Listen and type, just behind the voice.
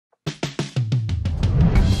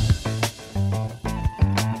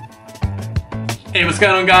Hey, what's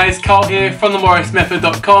going on guys? Carl here from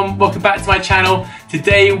themorrismethod.com. Welcome back to my channel.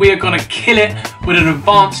 Today we are going to kill it with an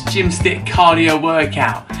advanced Gymstick cardio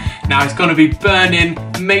workout. Now it's going to be burning.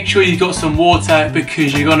 Make sure you've got some water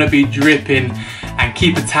because you're going to be dripping, and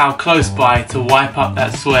keep a towel close by to wipe up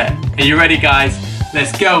that sweat. Are you ready guys?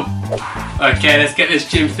 Let's go. Okay, let's get this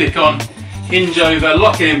Gymstick on. Hinge over,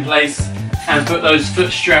 lock it in place and put those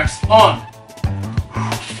foot straps on.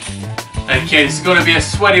 Okay, this is going to be a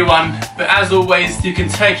sweaty one, but as always, you can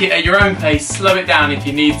take it at your own pace, slow it down if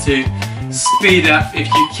you need to, speed up if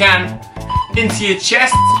you can. Into your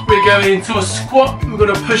chest, we're going into a squat, we're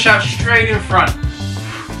going to push out straight in front.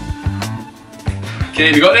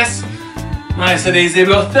 Okay, we got this? Nice and easy, we've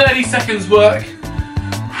got 30 seconds work,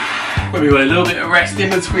 where we've got a little bit of rest in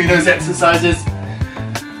between those exercises.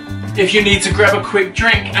 If you need to grab a quick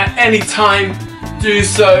drink at any time, do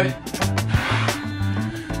so.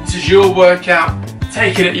 This is your workout,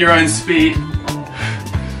 take it at your own speed,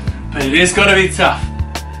 but it is going to be tough.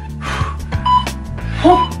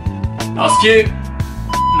 Last few,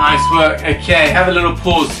 nice work. Okay, have a little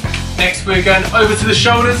pause. Next we're going over to the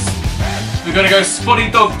shoulders. We're going to go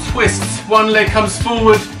spotty dog twists. One leg comes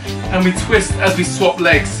forward and we twist as we swap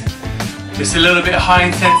legs. Just a little bit of high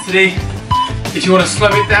intensity. If you want to slow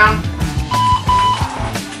it down,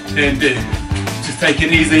 then do. Just take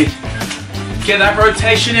it easy. Get that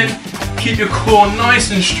rotation in, keep your core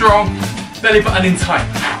nice and strong, belly button in tight.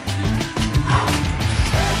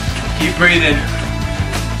 Keep breathing.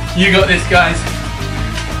 You got this guys.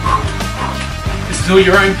 This is all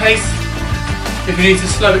your own pace. If you need to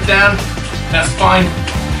slow it down, that's fine.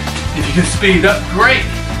 If you can speed up, great.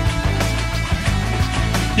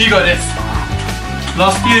 You got this.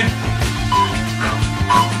 Last few.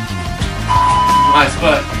 Nice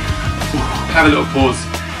work. Have a little pause.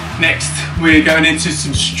 Next, we're going into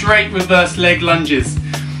some straight reverse leg lunges.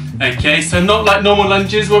 Okay, so not like normal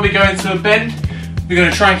lunges where we go into a bend. We're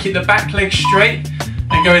going to try and keep the back leg straight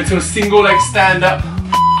and go into a single leg stand up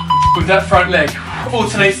with that front leg.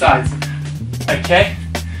 Alternate sides. Okay,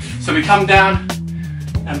 so we come down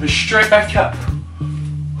and we're straight back up.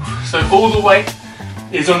 So all the weight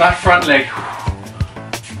is on that front leg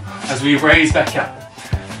as we raise back up.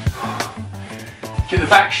 Get the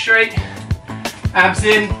back straight. Abs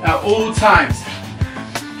in at all times.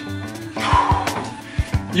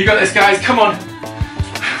 You got this guys, come on.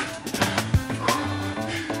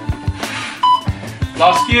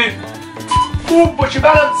 Last few. Ooh, watch your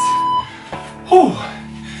balance. Ooh.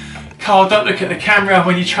 Carl, don't look at the camera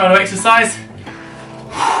when you try to exercise.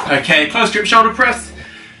 Okay, close grip shoulder press.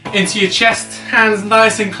 Into your chest, hands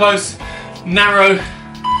nice and close, narrow.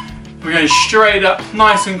 We're going straight up,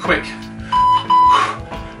 nice and quick.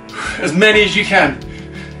 As many as you can.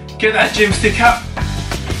 Get that Gymstick up.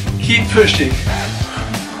 Keep pushing.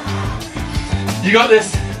 You got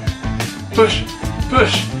this. Push,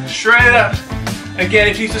 push, straight up. Again,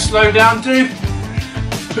 if you need to slow down, do.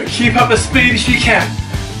 But keep up the speed if you can.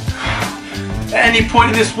 At any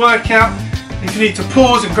point in this workout, if you need to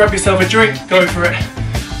pause and grab yourself a drink, go for it.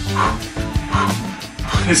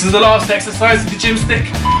 This is the last exercise of the Gymstick.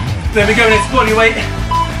 Then we go into body weight.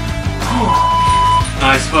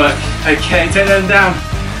 Nice work. Okay, take them down.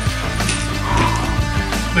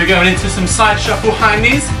 We're going into some side shuffle high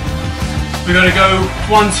knees. We're going to go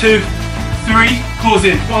 1, 2, 3, pause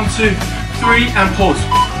in. 1, 2, 3 and pause.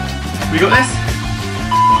 We got this?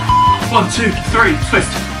 1, 2, 3, twist.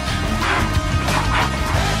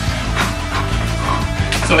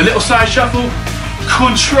 So a little side shuffle.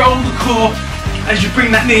 Control the core as you bring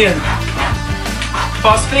that knee in.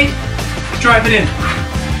 Fast feet, drive it in.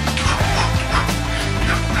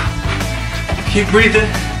 Keep breathing.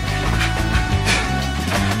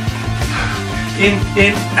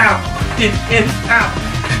 In, out. In, out.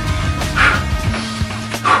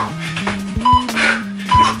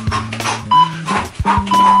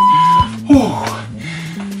 Ooh,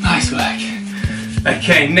 nice work.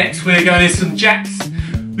 Okay, next we're going into some jacks.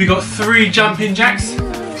 We got 3 jumping jacks,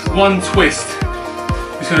 1 twist.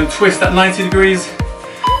 We're just going to twist at 90 degrees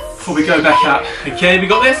before we go back up. Okay, we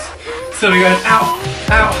got this? So we're going out,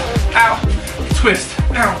 out, out. Twist,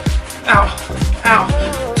 out, out,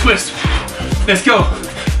 out, twist. Let's go.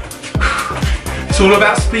 It's all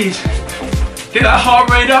about speed. Get that heart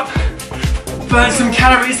rate up, burn some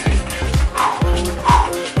calories.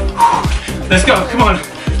 Let's go, come on.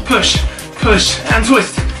 Push, push, and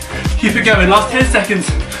twist. Keep it going, last 10 seconds.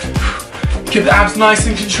 Keep the abs nice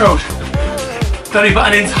and controlled. Belly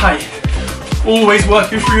button in tight. Always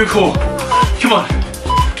working through your core. Come on.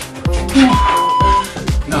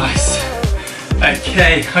 Nice.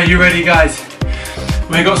 Okay, are you ready guys?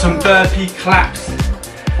 We've got some burpee claps.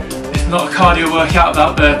 It's Not a cardio workout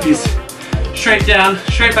without burpees. Straight down,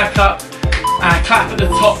 straight back up, and clap at the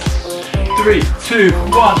top. 3, 2,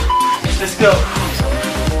 1. Let's go.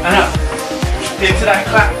 And up. Into that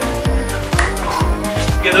clap.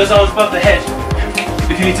 Get those arms above the head.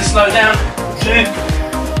 If you need to slow down, 2.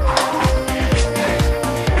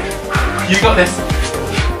 You got this.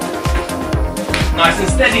 Nice and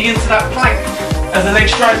steady into that plank as the leg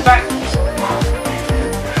strides back.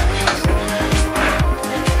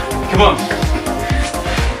 Come on.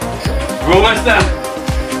 We're almost there.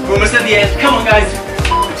 We're almost at the end. Come on, guys.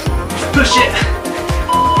 Push it.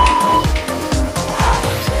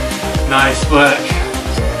 Nice work.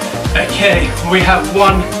 Okay, we have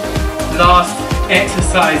one last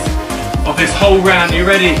exercise of this whole round. You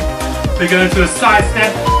ready? We're going to a side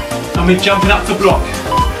step and we're jumping up to block.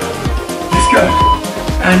 Let's go.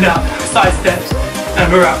 And up. Side step.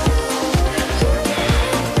 And we're up.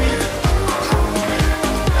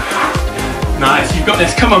 Nice, you've got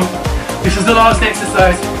this. Come on. This is the last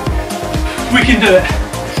exercise. We can do it.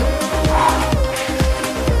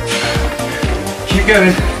 Keep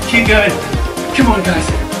going. Keep going. Come on, guys.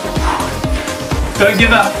 Don't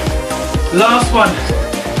give up. Last one.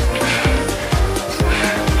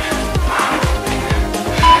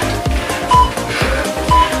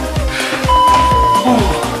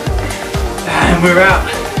 And we're out.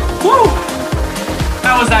 Woo!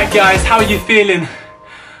 How was that, guys? How are you feeling?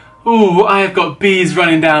 Ooh, I have got bees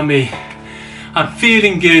running down me. I'm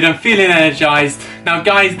feeling good, I'm feeling energized. Now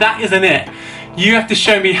guys, that isn't it. You have to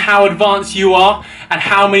show me how advanced you are and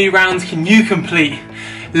how many rounds can you complete.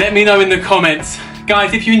 Let me know in the comments.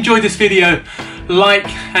 Guys, if you enjoyed this video, like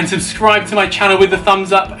and subscribe to my channel with the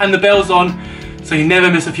thumbs up and the bells on so you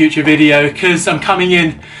never miss a future video, because I'm coming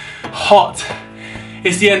in hot.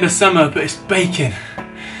 It's the end of summer, but it's baking.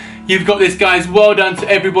 You've got this, guys. Well done to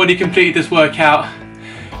everybody completed this workout.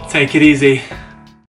 Take it easy.